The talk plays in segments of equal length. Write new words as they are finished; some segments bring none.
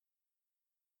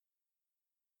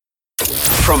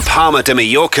From Palma de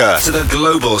Mallorca to the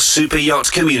global super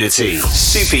yacht community.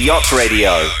 Super Yacht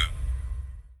Radio.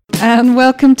 And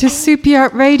welcome to Super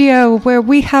Yacht Radio, where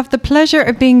we have the pleasure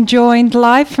of being joined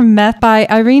live from METS by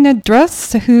Irina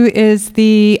Druss, who is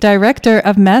the director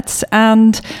of METS,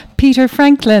 and Peter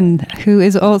Franklin, who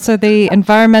is also the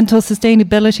environmental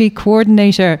sustainability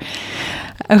coordinator.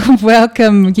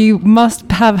 Welcome. You must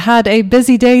have had a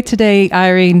busy day today,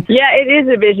 Irene. Yeah, it is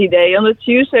a busy day. On the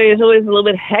Tuesday, it's always a little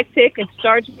bit hectic. It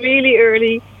starts really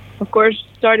early. Of course,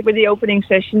 started with the opening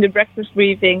session, the breakfast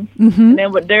briefing. And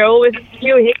then there are always a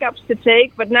few hiccups to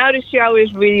take, but now the show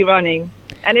is really running.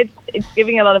 And it's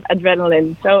giving a lot of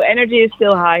adrenaline. So energy is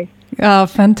still high. Oh,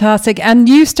 fantastic. And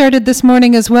you started this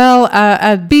morning as well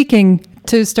at speaking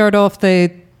to start off the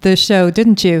show,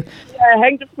 didn't you?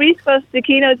 Henk de Vries was the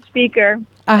keynote speaker.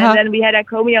 And then we had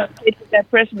Akomi on stage with their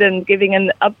president giving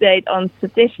an update on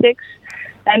statistics.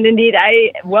 And indeed,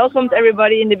 I welcomed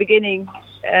everybody in the beginning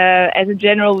as a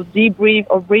general debrief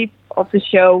or brief of the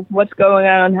show, what's going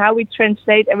on, how we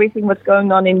translate everything what's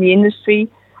going on in the industry,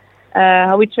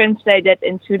 how we translate that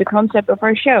into the concept of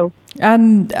our show.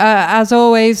 And as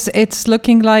always, it's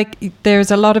looking like there's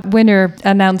a lot of winner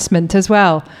announcement as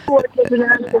well. It was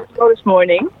announced this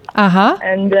morning.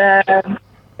 And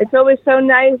it's always so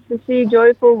nice to see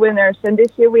joyful winners. And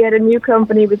this year we had a new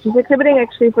company which is exhibiting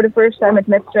actually for the first time at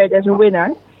METS as a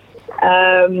winner.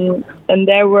 And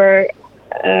there were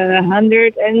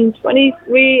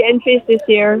 123 entries this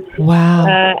year. Wow.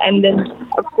 And then,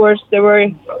 of course, there were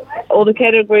all the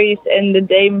categories and the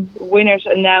Dame winners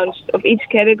announced of each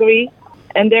category.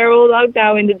 And they're all out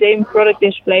now in the Dame product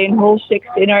display in Hall 6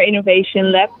 in our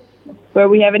innovation lab, where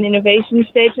we have an innovation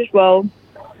stage as well.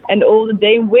 And all the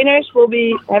Dame winners will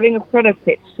be having a product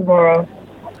pitch tomorrow.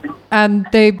 And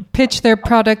they pitch their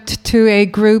product to a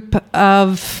group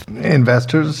of...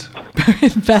 investors,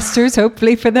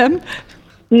 hopefully for them.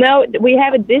 No, we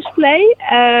have a display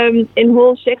in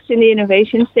Hall 6 in the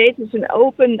innovation stage. It's an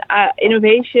open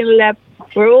innovation lab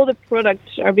where all the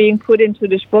products are being put into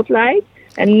the spotlight.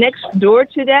 And next door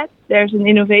to that, there's an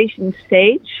innovation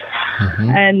stage.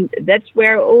 And that's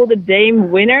where all the Dame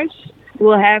winners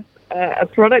will have a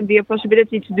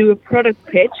possibility to do a product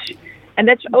pitch. And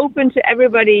that's open to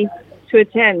everybody to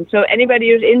attend. So anybody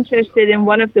who's interested in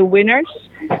one of the winners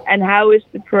and how is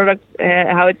the product,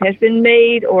 how it has been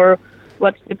made, or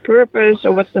what's the purpose,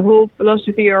 or what's the whole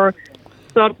philosophy or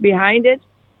thought behind it,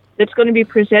 that's going to be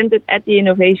presented at the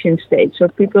innovation stage. So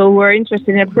people who are interested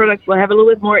in a product will have a little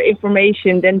bit more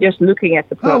information than just looking at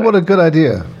the product. Oh, what a good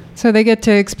idea. So they get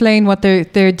to explain what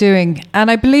they're doing. And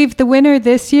I believe the winner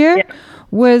this year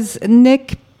was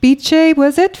Nick Beche,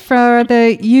 was it, for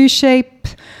the U-shape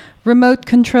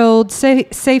remote-controlled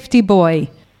safety buoy?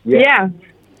 Yeah.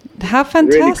 How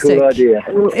fantastic. Really cool idea.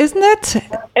 Isn't it?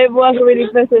 It was really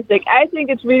fantastic. I think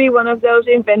it's really one of those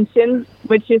inventions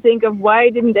which you think of, why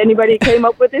didn't anybody came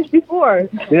up with this before?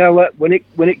 You know what, when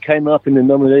it came up in the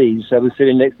nominees, I was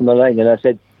sitting next to Marlene and I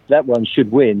said, that one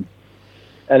should win.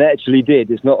 And it actually did.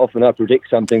 It's not often I predict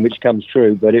something which comes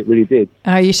true, but it really did.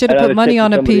 You should have put money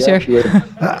on it, Peter. Yeah.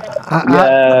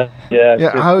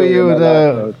 How are you at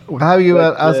the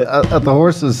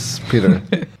horses, Peter?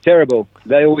 Terrible.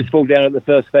 They always fall down at the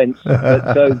first fence.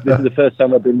 So this is the first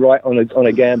time I've been right on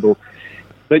a gamble.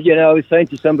 But I was saying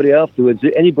to somebody afterwards,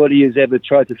 that anybody who's ever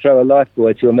tried to throw a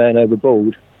lifebuoy to a man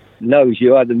overboard knows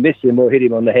you either miss him or hit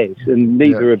him on the head, and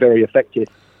neither are very effective.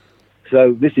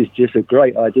 So this is just a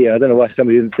great idea. I don't know why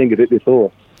somebody didn't think of it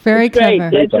before. Very great.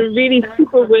 clever. It's a really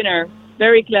super winner.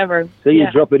 Very clever. So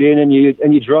you drop it in and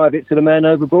you drive it to the man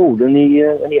overboard, and he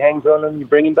hangs on and you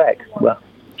bring him back. Well,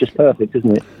 just perfect,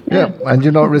 isn't it? Yeah, and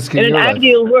you're not risking your life. In an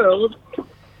ideal world.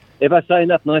 If I say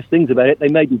enough nice things about it, they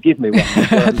maybe give me one.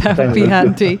 That would be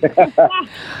handy.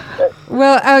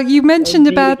 Well, you mentioned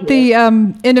about the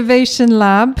Innovation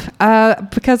Lab,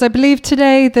 because I believe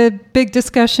today the big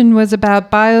discussion was about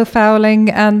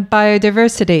biofouling and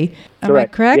biodiversity. Am I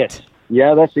correct? Yes.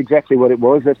 Yeah, that's exactly what it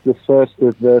was. That's the first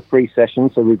of the 3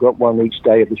 sessions, so we've got one each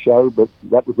day of the show, but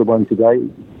that was the one today,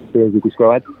 as you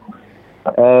described.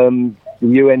 The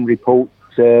UN report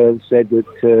said that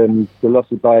the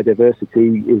loss of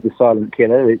biodiversity is a silent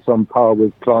killer. It's on par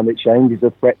with climate change. It's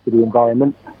a threat to the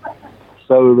environment.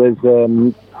 So there's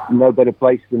no better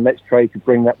place than Let's Trade to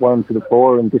bring that one to the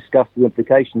fore and discuss the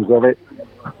implications of it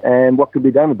and what could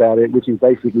be done about it, which is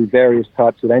basically various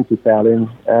types of anti-fouling,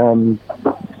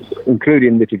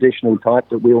 including the traditional type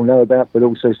that we all know about, but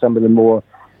also some of the more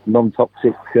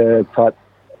non-toxic type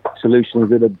solutions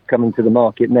that are coming to the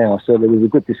market now. So there was a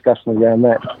good discussion around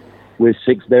that, with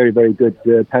 6 very, very good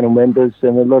panel members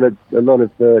and a lot of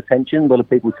attention. A lot of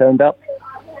people turned up.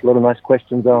 A lot of nice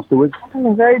questions afterwards.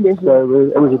 Oh, very busy.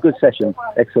 So it was a good session.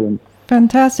 Excellent.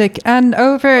 Fantastic. And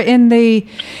over in the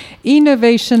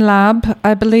Innovation Lab,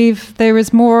 I believe there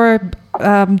is more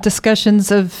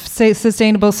discussions of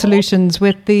sustainable solutions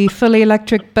with the fully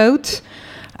electric boat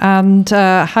and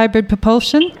hybrid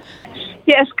propulsion.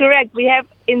 Yes, correct. We have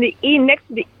next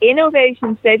to the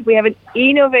innovation stage, we have an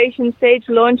innovation stage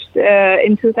launched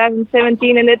in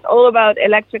 2017, and it's all about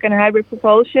electric and hybrid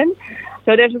propulsion.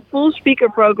 So there's a full speaker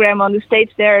program on the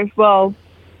stage there as well,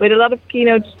 with a lot of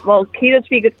keynote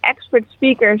speakers, expert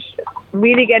speakers,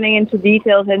 really getting into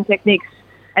details and techniques.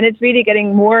 And it's really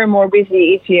getting more and more busy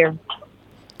each year.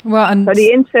 Well, and so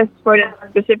the interest for the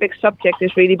specific subject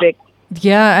is really big.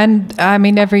 Yeah, and I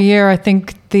mean, every year I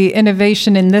think the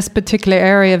innovation in this particular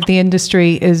area of the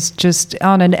industry is just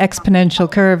on an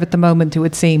exponential curve at the moment, it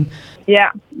would seem.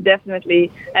 Yeah, definitely.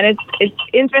 And it's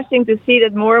interesting to see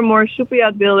that more and more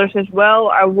superyacht builders as well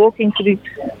are walking to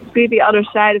the other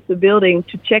side of the building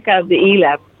to check out the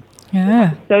E-Lab.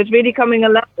 Yeah. So it's really coming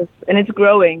alive, and it's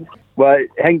growing. Well,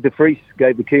 Henk de Vries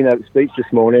gave the keynote speech this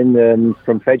morning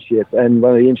from FedShip, and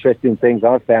one of the interesting things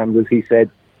I found was he said,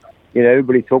 you know,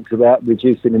 everybody talks about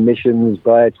reducing emissions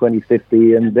by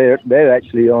 2050, and they're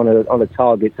actually on a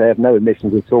target to have no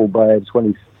emissions at all by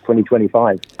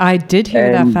 2025. I did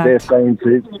hear that fact.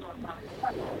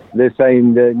 They're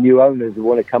saying the new owners who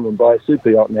want to come and buy a super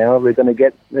yacht now, we're going to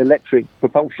get electric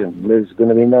propulsion. There's going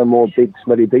to be no more big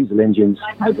smelly diesel engines,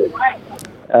 hybrid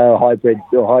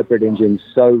engines.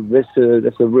 So that's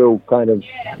a real kind of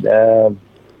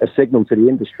a signal to the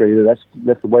industry that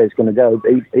that's the way it's going to go,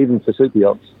 even for super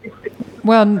yachts.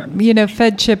 Well, you know,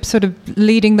 FedShip sort of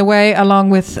leading the way along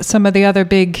with some of the other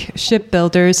big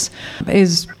shipbuilders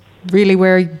is really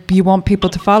where you want people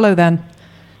to follow then.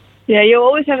 Yeah, you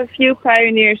always have a few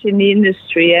pioneers in the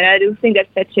industry, and I do think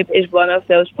that FedShip is one of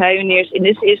those pioneers in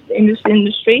this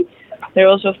industry. They're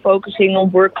also focusing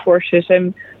on workforces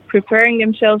and preparing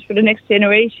themselves for the next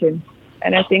generation.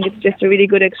 And I think it's just a really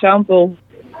good example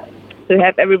to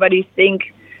have everybody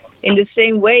think in the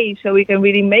same way so we can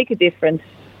really make a difference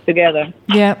together.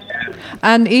 Yeah.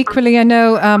 And equally, I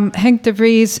know Henk de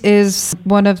Vries is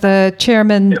one of the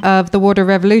chairmen of the Water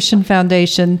Revolution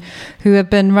Foundation, who have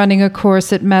been running a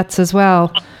course at METS as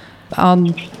well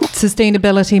on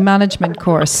sustainability management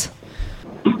course.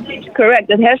 Correct.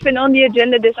 That has been on the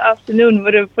agenda this afternoon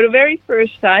for the very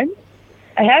first time.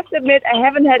 I have to admit, I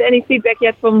haven't had any feedback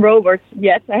yet from Robert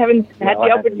yet. I haven't had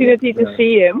the opportunity to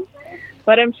see him.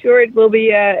 But I'm sure it will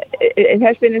be. It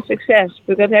has been a success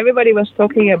because everybody was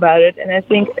talking about it, and I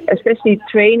think especially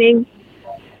training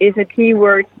is a key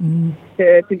word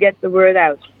to get the word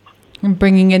out. And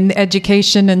bringing in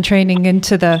education and training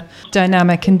into the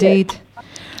dynamic, indeed.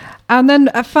 And then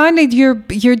finally,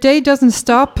 your day doesn't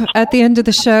stop at the end of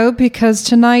the show because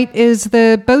tonight is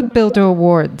the Boat Builder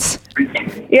Awards.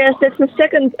 Yes, that's the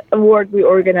second award we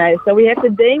organize. So we have the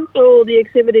Dame for all the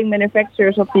exhibiting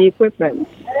manufacturers of the equipment.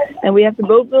 And we have the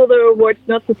Boat Builder Awards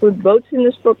not to put boats in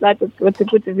the spotlight, but to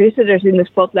put the visitors in the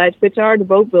spotlight, which are the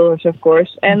boat builders, of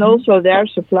course, and also their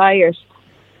suppliers.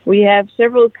 We have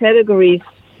several categories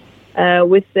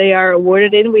which they are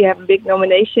awarded in. We have a big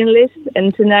nomination list.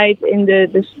 And tonight, under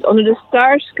the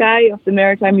star sky of the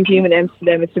Maritime Museum in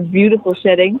Amsterdam, it's a beautiful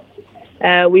setting.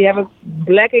 We have a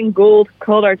black and gold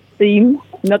colored theme.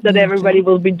 Not that everybody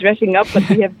will be dressing up, but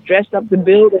we have dressed up the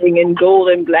building in gold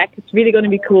and black. It's really going to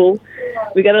be cool.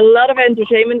 We got a lot of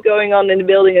entertainment going on in the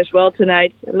building as well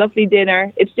tonight. A lovely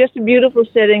dinner. It's just a beautiful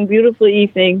setting, beautiful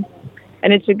evening,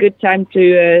 and it's a good time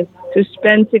to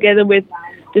spend together with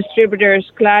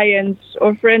distributors, clients,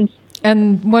 or friends.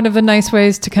 And one of the nice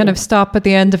ways to kind of stop at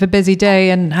the end of a busy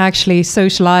day and actually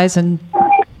socialize and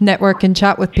network and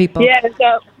chat with people. Yeah,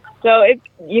 so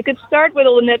you could start with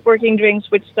all the networking drinks,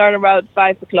 which start around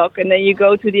 5 o'clock, and then you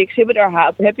go to the exhibitor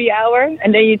hub, happy hour,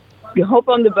 and then you hop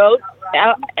on the boat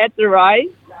at the Rai,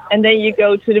 and then you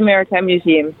go to the Maritime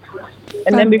Museum.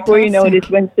 And then before you know it,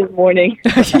 it's Wednesday morning.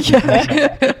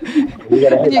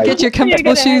 You get your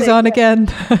comfortable shoes on again.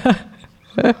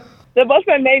 That was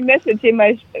my main message in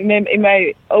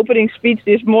my opening speech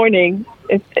this morning.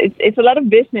 It's a lot of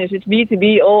business. It's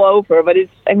B2B all over, but you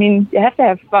have to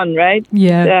have fun, right?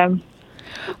 Yeah.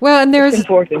 Well, and there's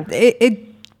important.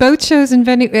 Boat shows in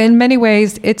many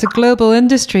ways, it's a global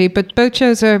industry, but boat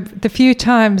shows are the few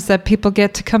times that people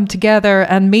get to come together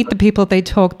and meet the people they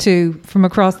talk to from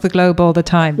across the globe all the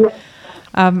time.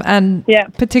 Yeah.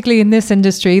 Particularly in this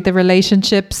industry, the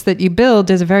relationships that you build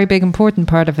is a very big important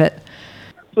part of it.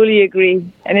 Fully agree.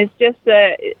 And it's just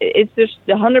the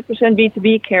 100%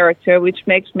 B2B character, which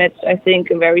makes METS, I think,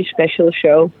 a very special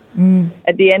show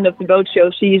at the end of the boat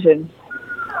show season.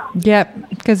 Yeah,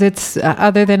 because it's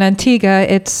other than Antigua,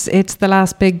 it's the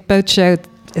last big boat show,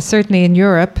 certainly in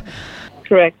Europe.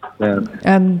 Correct. Yeah.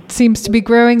 And seems to be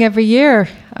growing every year,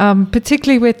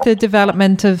 particularly with the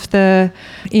development of the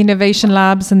innovation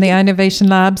labs and the innovation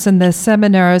labs and the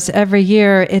seminars. Every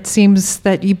year, it seems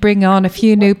that you bring on a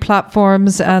few new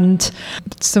platforms and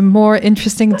some more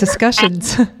interesting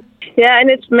discussions. Yeah, and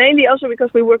it's mainly also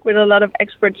because we work with a lot of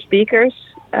expert speakers.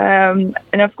 And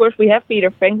of course, we have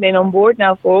Peter Franklin on board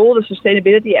now for all the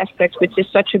sustainability aspects, which is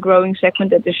such a growing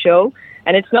segment at the show.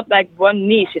 And it's not like one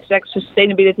niche, it's like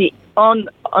sustainability on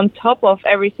top of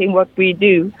everything what we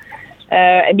do.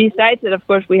 And besides that, of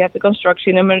course, we have the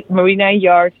construction and marina and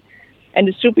yard and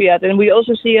the super yacht. And we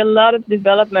also see a lot of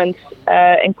developments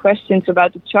and questions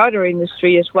about the charter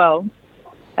industry as well.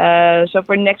 So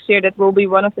for next year, that will be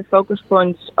one of the focus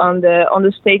points on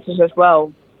the stages as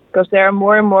well, because there are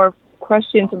more and more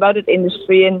questions about that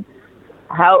industry and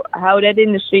how that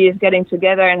industry is getting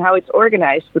together and how it's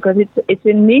organized, because it's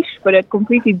a niche but a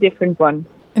completely different one.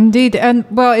 Indeed, and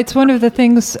well, it's one of the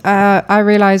things I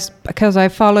realized because I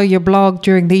follow your blog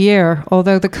during the year.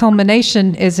 Although the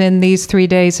culmination is in these 3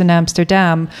 days in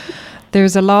Amsterdam,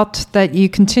 there's a lot that you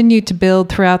continue to build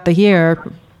throughout the year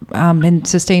in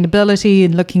sustainability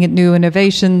and looking at new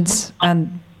innovations,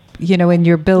 and in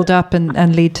your build up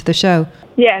and lead to the show.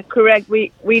 Yeah, correct.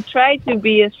 We try to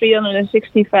be a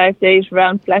 365 days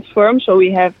round platform. So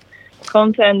we have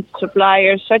content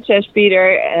suppliers such as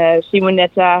Peter,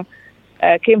 Simonetta,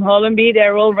 Kim Hollenby.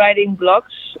 They're all writing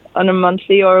blogs on a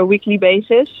monthly or a weekly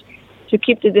basis to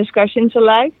keep the discussions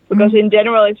alive. Because in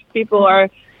general, if people are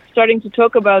starting to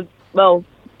talk about,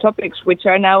 topics which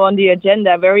are now on the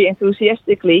agenda very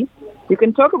enthusiastically, you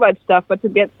can talk about stuff, but to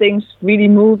get things really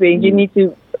moving, you need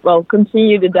to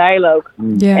continue the dialogue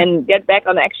and get back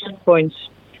on action points.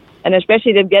 And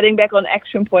especially that getting back on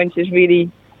action points is really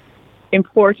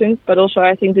important, but also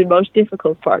I think the most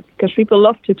difficult part, because people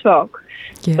love to talk,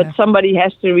 but somebody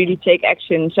has to really take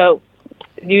action. So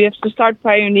you have to start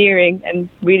pioneering and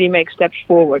really make steps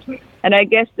forward. And I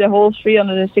guess the whole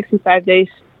 365 days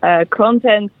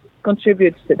content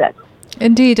contributes to that.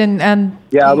 Indeed, and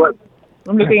Yeah, well,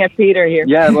 I'm looking at Peter here.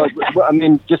 yeah, well, I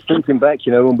mean, just thinking back,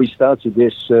 when we started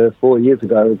this 4 years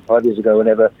ago, 5 years ago,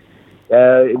 whenever,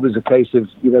 it was a case of,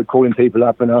 calling people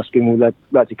up and asking, well,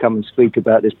 they'd like to come and speak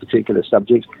about this particular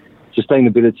subject.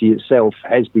 Sustainability itself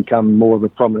has become more of a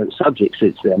prominent subject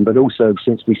since then, but also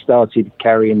since we started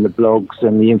carrying the blogs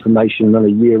and the information on a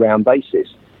year-round basis,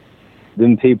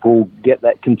 then people get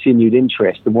that continued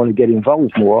interest and want to get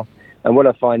involved more. And what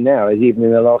I find now is even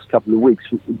in the last couple of weeks,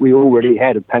 we already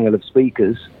had a panel of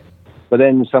speakers, but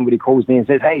then somebody calls me and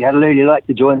says, hey, I'd really like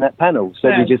to join that panel.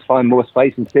 So we just find more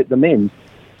space and fit them in.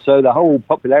 So the whole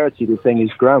popularity of the thing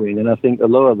is growing. And I think a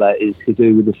lot of that is to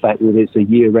do with the fact that it's a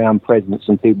year-round presence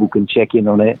and people can check in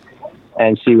on it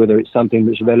and see whether it's something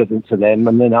that's relevant to them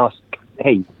and then ask,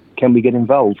 hey, can we get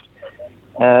involved?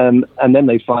 And then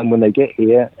they find when they get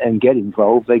here and get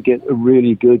involved, they get a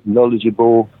really good,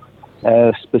 knowledgeable,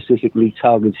 specifically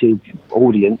targeted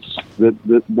audience that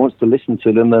wants to listen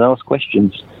to them and ask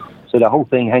questions. So the whole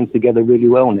thing hangs together really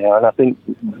well now, and I think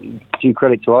due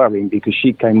credit to Irene, because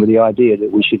she came with the idea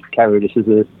that we should carry this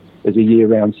as a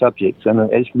year-round subject,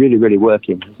 and it's really, really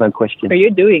working. There's no question. Are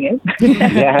you doing it?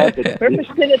 Yeah,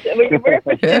 we're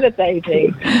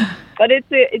facilitating, but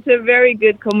it's a very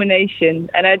good combination,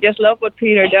 and I just love what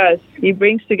Peter does. He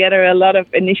brings together a lot of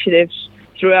initiatives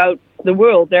throughout the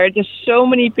world. There are just so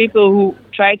many people who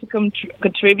try to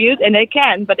contribute, and they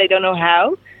can, but they don't know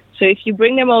how. So if you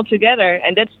bring them all together,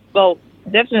 and that's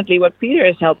definitely what Peter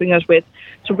is helping us with,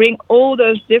 to bring all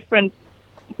those different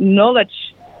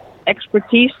knowledge,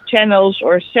 expertise channels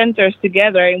or centers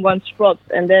together in one spot,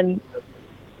 and then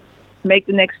make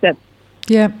the next step.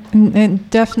 Yeah, and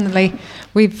definitely.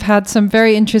 We've had some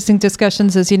very interesting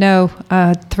discussions, as you know,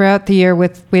 throughout the year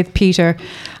with Peter.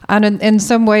 And in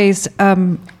some ways,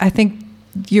 I think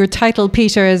your title,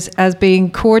 Peter, as being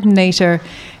coordinator,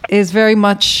 is very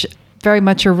much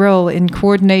a role in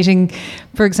coordinating.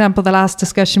 For example, the last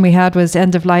discussion we had was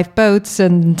end-of-life boats,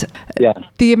 and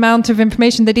the amount of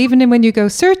information that even when you go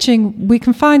searching, we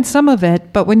can find some of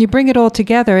it, but when you bring it all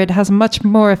together, it has a much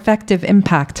more effective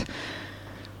impact.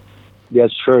 Yeah,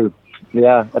 it's true.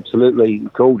 Yeah, absolutely.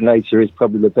 Coordinator is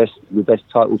probably the best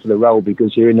title for the role,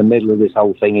 because you're in the middle of this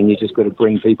whole thing and you just got to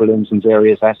bring people in from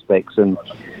various aspects. And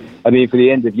I mean, for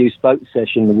the end of You Spoke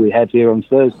session that we had here on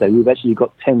Thursday, we've actually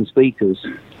got 10 speakers,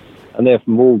 and they're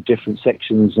from all different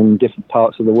sections and different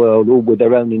parts of the world, all with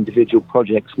their own individual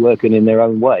projects working in their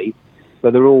own way,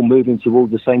 but they're all moving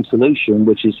towards the same solution,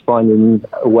 which is finding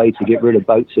a way to get rid of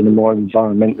boats in a more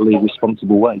environmentally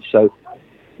responsible way. So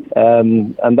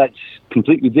And that's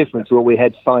completely different to what we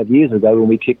had 5 years ago when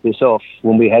we kicked this off,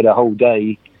 when we had a whole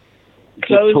day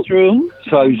Closed room,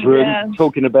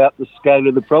 talking about the scale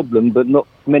of the problem, but not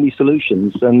many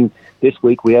solutions. And this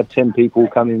week we have 10 people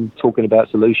coming talking about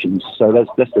solutions. So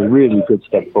that's a really good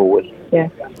step forward. Yeah.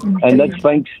 And that's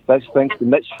thanks to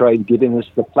Mets Trade giving us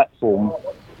the platform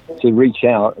to reach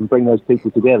out and bring those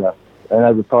people together. And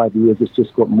over 5 years, it's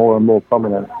just got more and more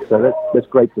prominent. So that's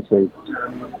great to see.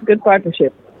 Good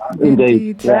partnership.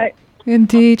 Indeed. Yeah. Right.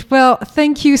 Indeed. Well,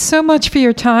 thank you so much for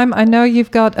your time. I know you've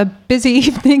got a busy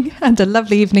evening and a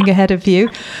lovely evening ahead of you.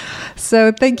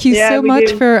 So thank you so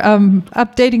much for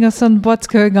updating us on what's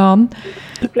going on.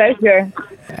 Pleasure.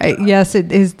 Yes,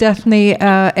 it is definitely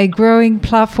a growing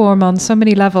platform on so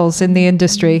many levels in the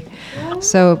industry.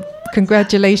 So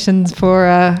congratulations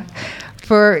for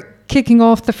kicking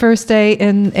off the first day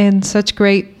in such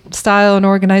great style and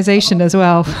organization as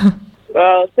well.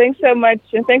 Well, thanks so much,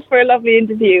 and thanks for a lovely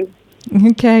interview.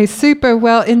 Okay, super.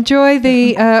 Well, enjoy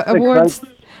the awards,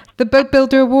 the Boat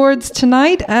Builder Awards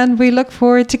tonight, and we look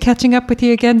forward to catching up with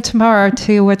you again tomorrow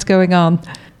to what's going on.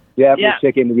 Yeah, we'll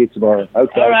check in with you tomorrow.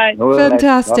 Okay. All right.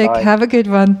 Fantastic. Bye-bye. Have a good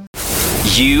one.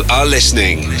 You are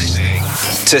listening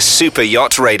to Super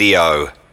Yacht Radio.